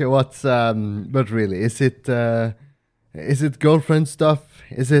 Oh, okay. What's but really, is it girlfriend stuff?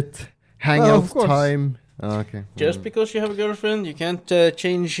 Is it hangout of course. time? Oh, okay. Just because you have a girlfriend, you can't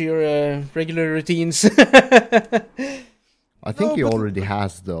change your regular routines. I think No, he but- already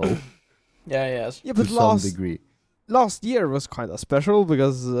has though, Yeah, yes. Yeah, to but some degree. last year was kind of special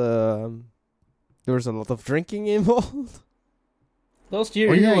because there was a lot of drinking involved. Last year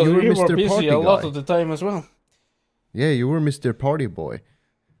Oh, yeah, you were you Mr. were busy Party a lot guy. of the time as well. Yeah, you were Mr. Party Boy.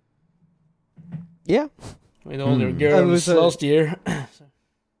 Yeah, With all your Hmm. girls was, last year.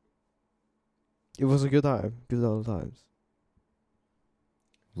 it was a good time, good old times.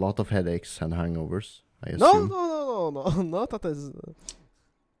 Lot of headaches and hangovers, I No, assume. no, not that is.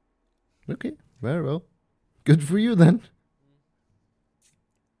 Okay, very well. Good for you then.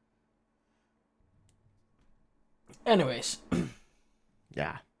 Anyways,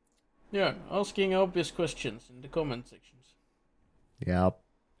 Yeah. yeah, asking obvious questions in the comment sections. Yep.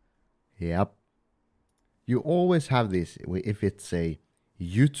 Yep. You always have this, if it's a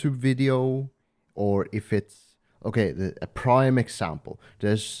YouTube video or if it's, okay, a prime example.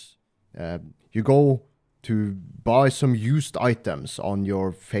 There's, you go to buy some used items on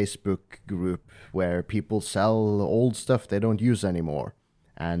your Facebook group where people sell old stuff they don't use anymore.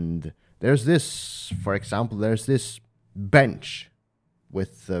 And there's this, for example, there's this bench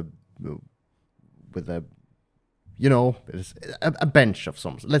with a, you know, it's a bench of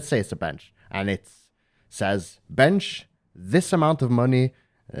some, let's say it's a bench, and it says bench, this amount of money,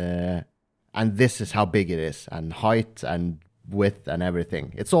 and this is how big it is, and height and width and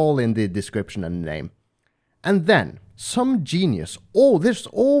everything. It's all in the description and name. And then some genius, there's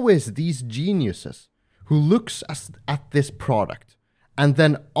always these geniuses who looks at this product and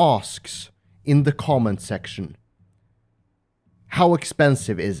then asks in the comment section, how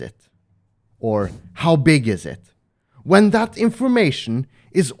expensive is it? Or how big is it? When that information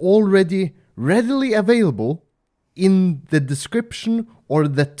is already readily available in the description or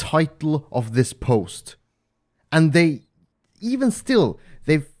the title of this post. And they, even still,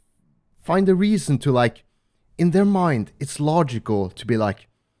 they find a reason to, like, in their mind, it's logical to be like,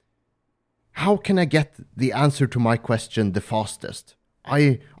 how can I get the answer to my question the fastest?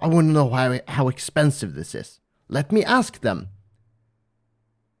 I want to know how expensive this is. Let me ask them.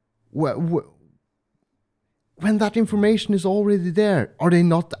 When that information is already there, are they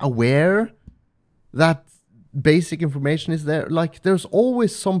not aware that basic information is there? Like, there's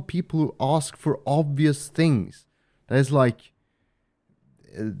always some people who ask for obvious things. There's like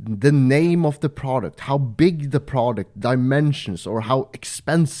the name of the product, how big the product, dimensions, or how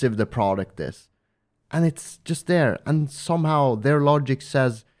expensive the product is. And it's just there. And somehow their logic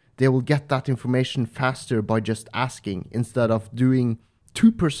says they will get that information faster by just asking instead of doing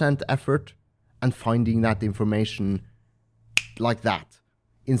 2% effort and finding that information like that.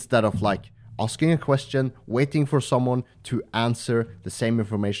 Instead of like asking a question, waiting for someone to answer the same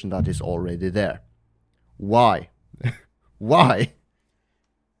information that is already there. Why? Why?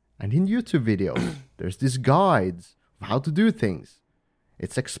 And in YouTube videos, there's these guides of how to do things.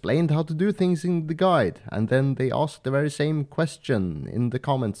 It's explained how to do things in the guide, and then they ask the very same question in the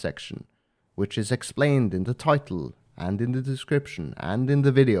comment section, which is explained in the title, and in the description, and in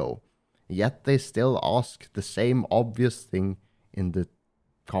the video. Yet they still ask the same obvious thing in the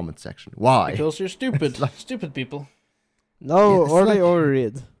comment section. Why? Because you're stupid. Like- Stupid people. No, Yeah, it's or they like-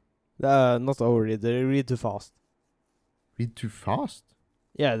 overread. Not overread, they read too fast. Read too fast?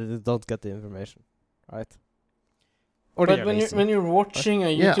 Yeah, they don't get the information, right? But they're when lazy. you're watching a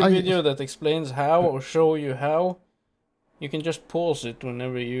Yeah, YouTube video that explains how or show you how, you can just pause it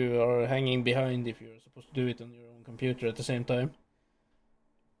whenever you are hanging behind if you're supposed to do it on your own computer at the same time.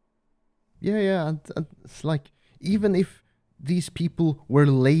 Yeah, and it's like, even if these people were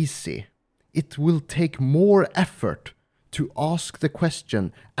lazy, it will take more effort to ask the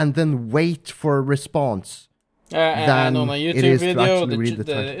question and then wait for a response. And on a it YouTube is to video, actually read the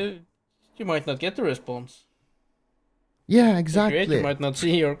title. you might not get the response. Yeah, The exactly. creator might not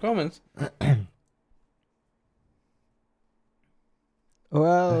see your comments.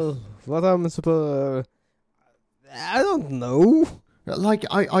 Well, what I'm supposed... I don't know. Like,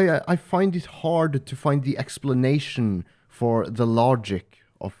 I find it hard to find the explanation for the logic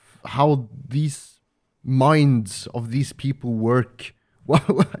of how these minds of these people work.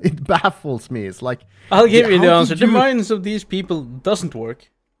 Well, it baffles me. It's like... I'll give you the how answer. did The minds of these people doesn't work.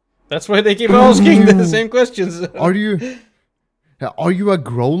 That's why they keep asking the same questions. Are you a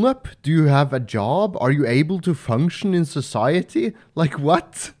grown-up? Do you have a job? Are you able to function in society? Like,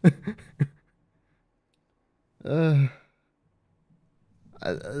 what?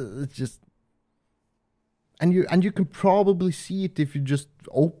 It's just... And you can probably see it if you just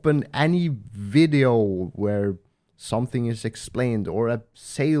open any video where something is explained, or a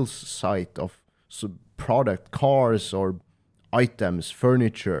sales site of product, cars or items,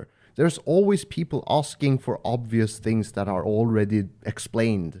 furniture. There's always people asking for obvious things that are already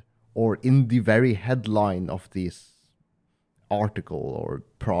explained or in the very headline of this article or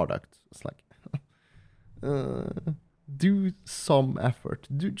product. It's like, do some effort.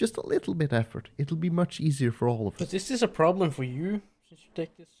 Do just a little bit effort. It'll be much easier for all of us. But is this a problem for you, since you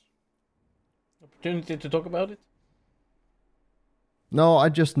take this opportunity to talk about it? No, I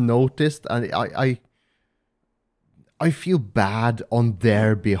just noticed, and I feel bad on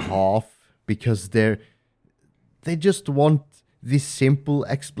their behalf, because they just want these simple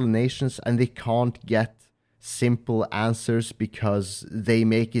explanations, and they can't get simple answers because they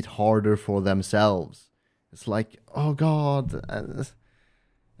make it harder for themselves. It's like, oh God,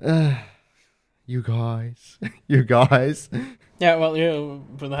 you guys. Yeah, well, you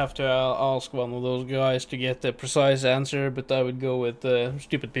would have to ask one of those guys to get a precise answer, but I would go with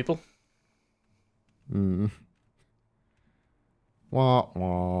stupid people. Wah,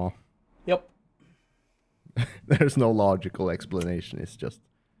 wah. Yep. There's no logical explanation. It's just...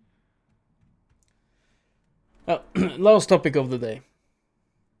 Last topic of the day.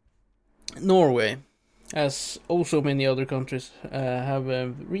 Norway, as also many other countries, have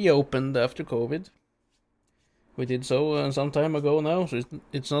reopened after COVID. We did so some time ago now, so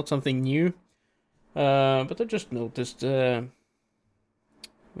it's not something new. But I just noticed we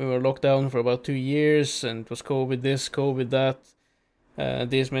were locked down for about 2 years, and it was COVID this, COVID that.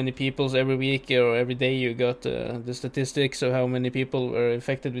 This many people every week or every day you got the statistics of how many people were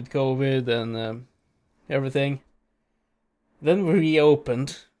infected with COVID and everything. Then we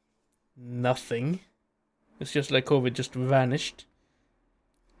reopened. Nothing. It's just like COVID just vanished.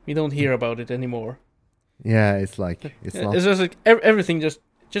 We don't hear about it anymore. Yeah, it's like... It's not... It's just like everything just...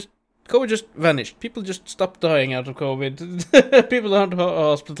 COVID just vanished. People just stopped dying out of COVID. People aren't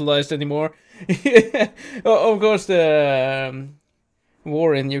hospitalized anymore. Of course, the...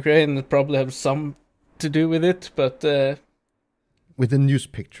 war in Ukraine probably have some to do with it, but with the news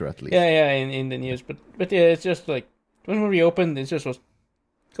picture at least. Yeah, in the news, but yeah, it's just like when we reopened, it just was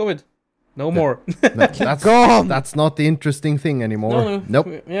COVID, no more. That's gone. That's not the interesting thing anymore. No. Nope.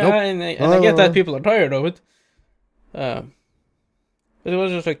 Yeah, nope. and I get that people are tired of it. But it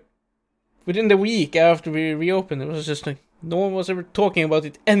was just like within the week after we reopened, it was just like no one was ever talking about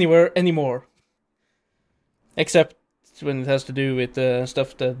it anywhere anymore, except when it has to do with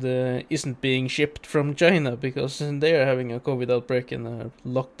stuff that isn't being shipped from China, because they are having a COVID outbreak and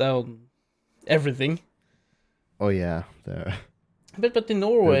locked down everything. Oh yeah, they're... But in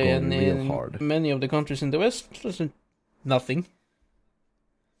Norway and in hard. Many of the countries in the West, there's nothing.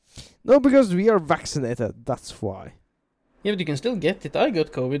 No, because we are vaccinated, that's why. Yeah, but you can still get it. I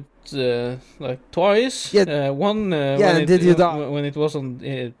got COVID like twice. Yeah. One did you die? When it was on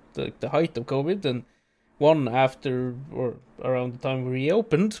the height of COVID, and one after or around the time we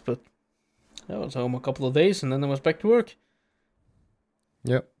reopened, but I was home a couple of days and then I was back to work.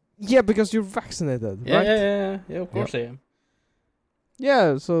 Yep. Yeah, because you're vaccinated, right? Yeah, of course I am.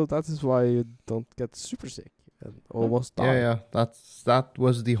 Yeah, so that is why you don't get super sick and almost die. Yeah, that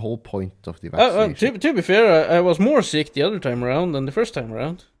was the whole point of the vaccination. To be fair, I was more sick the other time around than the first time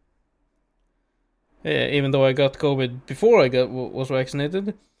around. Even though I got COVID before I was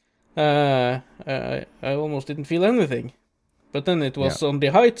vaccinated. I almost didn't feel anything. But then it was on the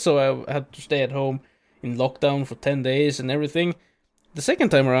height, so I had to stay at home in lockdown for 10 days and everything. The second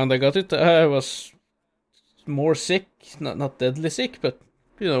time around I got it, I was more sick, not deadly sick, but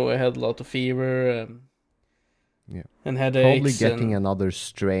I had a lot of fever and headaches. Probably getting another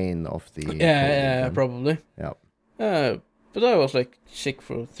strain of the... Yeah, probably. Yeah. But I was like sick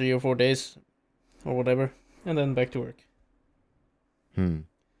for 3 or 4 days or whatever, and then back to work. Oh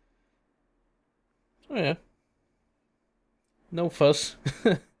yeah. No fuss.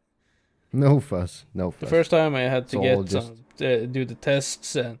 No fuss. The first time I had to do the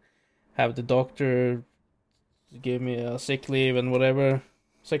tests and have the doctor gave me a sick leave and whatever.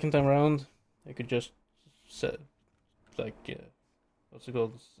 Second time around, I could just set, what's it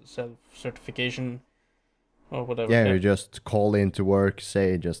called, self-certification or whatever. Yeah, you just call into work,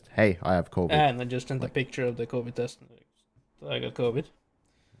 say just, hey, I have COVID. And I just sent a picture of the COVID test. I got COVID.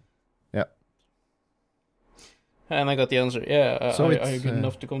 Yeah. And I got the answer, yeah, So are you good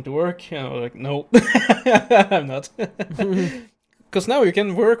enough to come to work? And I was like, no, I'm not. Because now you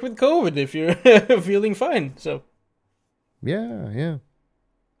can work with COVID if you're feeling fine, so. Yeah.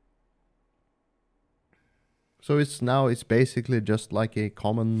 So it's basically just like a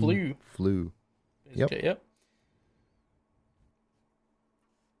common flu. Basically, yep.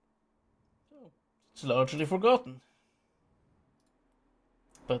 So, it's largely forgotten.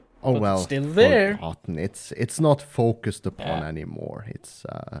 But it's still there. Forgotten. It's not focused upon anymore. It's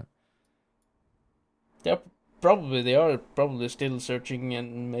yeah, they are probably still searching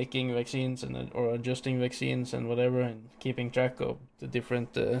and making vaccines or adjusting vaccines and whatever, and keeping track of the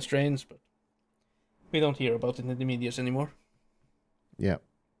different strains, but we don't hear about it in the medias anymore. Yeah.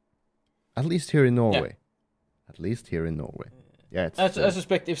 At least here in Norway. Yeah, I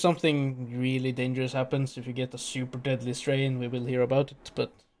suspect if something really dangerous happens, if you get a super deadly strain, we will hear about it,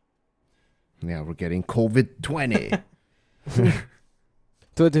 but... Yeah, we're getting COVID-20.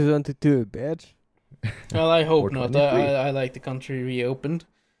 2022, bitch. Well, I hope not. I like the country reopened.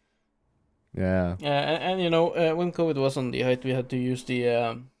 Yeah. And you know, when COVID was on the height, we had to use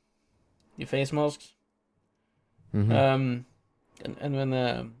the face masks. Mm-hmm. And when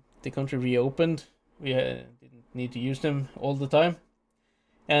the country reopened, we didn't need to use them all the time,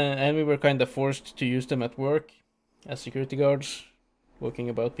 and we were kind of forced to use them at work as security guards, walking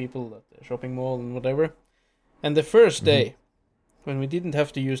about people at the shopping mall and whatever. And the first day, when we didn't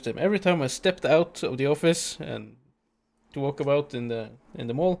have to use them, every time I stepped out of the office and to walk about in the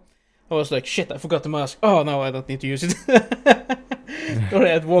mall, I was like, shit, I forgot the mask. Oh no, I don't need to use it. Or I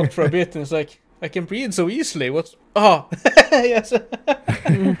had walked for a bit and it's like, I can breathe so easily. Yes.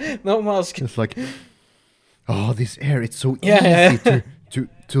 No mask. It's like, this air, it's so easy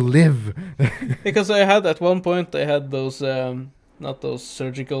to live. Because I had at one point, I had those, not those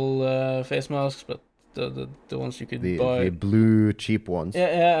surgical face masks, but the ones you could buy. The blue cheap ones.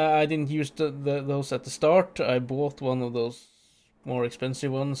 Yeah, I didn't use those at the start. I bought one of those more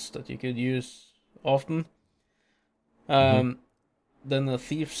expensive ones that you could use often. Then a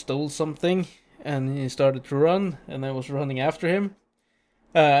thief stole something, and he started to run, and I was running after him.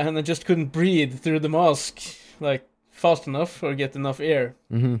 And I just couldn't breathe through the mask, like, fast enough or get enough air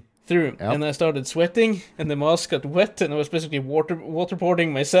through. Yep. And I started sweating, and the mask got wet, and I was basically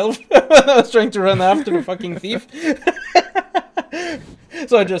waterboarding myself when I was trying to run after the fucking thief.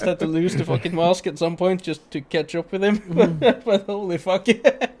 So I just had to lose the fucking mask at some point just to catch up with him. But holy fuck.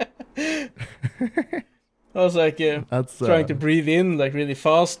 I was like trying to breathe in like really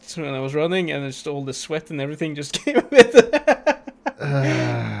fast when I was running, and just all the sweat and everything just came with it.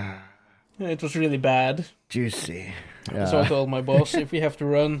 It was really bad. Juicy. Yeah. So I told my boss, if we have to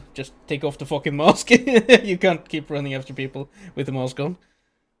run, just take off the fucking mask. You can't keep running after people with the mask on.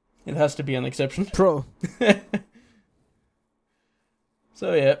 It has to be an exception. Pro.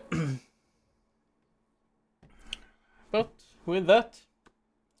 So yeah. But with that...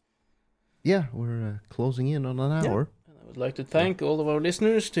 Yeah, we're closing in on an hour. And I would like to thank all of our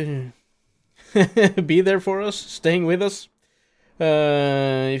listeners to be there for us, staying with us.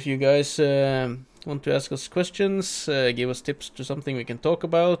 If you guys want to ask us questions, give us tips to something we can talk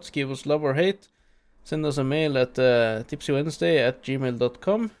about, give us love or hate, send us a mail at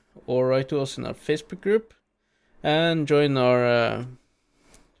tipsywednesday@gmail.com, or write to us in our Facebook group, and join our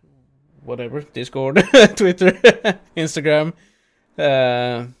Discord, Twitter, Instagram,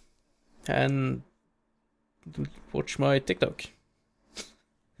 and watch my TikTok.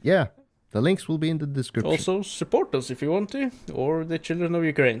 Yeah, the links will be in the description. Also, support us if you want to, or the children of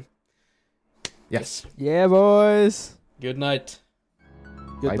Ukraine. Yes. Yeah, boys. Good night.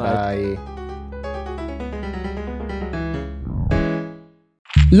 Good night. Bye.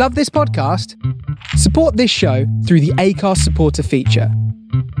 Love this podcast? Support this show through the Acast supporter feature.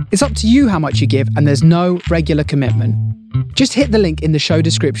 It's up to you how much you give, and there's no regular commitment. Just hit the link in the show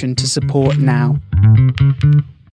description to support now.